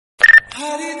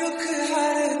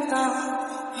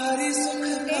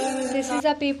This is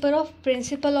a paper of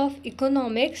principle of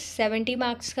economics, 70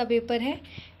 marks का paper है।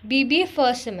 BBA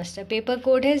first semester, paper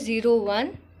code है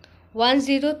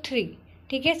 01103।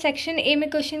 ठीक है, सेक्शन ए में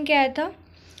क्वेश्चन क्या आया था?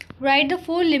 Right the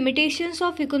 4 limitations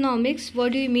of economics. What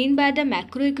do you mean by the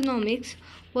macroeconomics?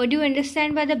 What do you understand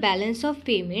by the balance of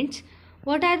payments?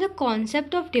 What are the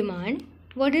concept of demand?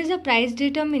 What is the price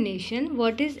determination?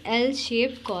 What is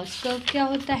L-shaped cost curve? क्या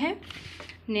होता है?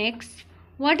 Next,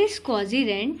 what is quasi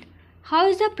rent? How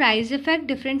is the price effect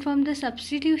different from the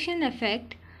substitution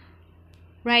effect?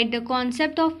 Write the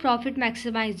concept of profit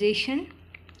maximization.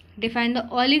 Define the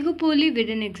oligopoly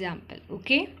with an example.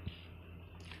 Okay.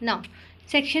 Now,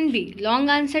 section B, long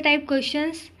answer type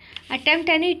questions.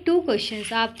 Attempt any 2 questions.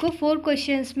 आपको 4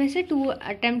 questions में से 2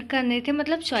 attempt करने थे,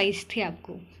 मतलब choice थी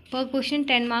आपको. Per question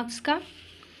 10 marks का.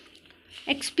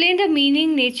 Explain the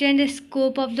meaning, nature and the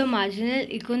scope of the marginal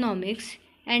economics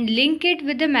and link it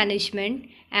with the management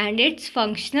and its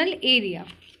functional area.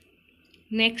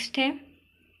 Next है,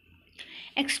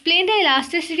 explain the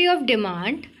elasticity of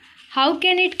demand. How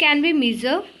can it be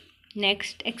measured?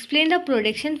 Next, explain the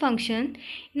production function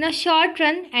in a short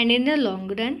run and in the long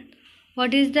run.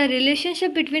 What is the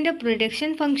relationship between the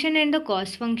production function and the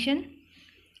cost function?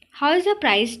 How is the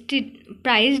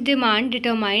price demand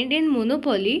determined in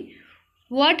monopoly?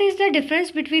 What is the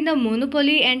difference between the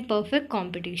monopoly and perfect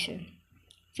competition?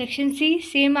 Section C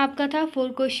same आपका था,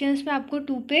 4 questions में आपको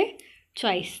 2 पे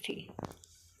choice थी.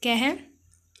 क्या है?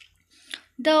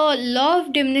 The law of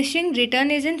diminishing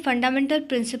return is a fundamental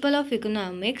principle of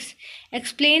economics.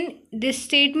 Explain this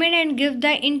statement and give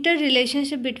the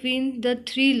interrelationship between the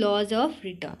 3 laws of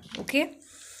return. Okay.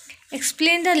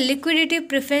 Explain the liquidity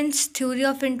preference theory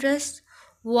of interest.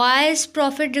 Why is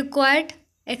profit required?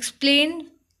 Explain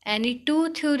any 2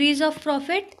 theories of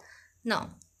profit. Now,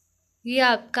 ये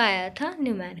आपका आया था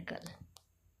numerical.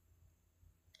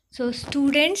 So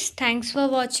students, thanks for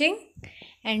watching.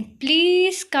 And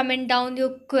please comment down your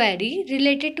query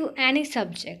related to any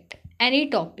subject, any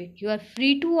topic. You are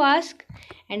free to ask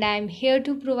and I am here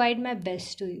to provide my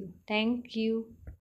best to you. Thank you.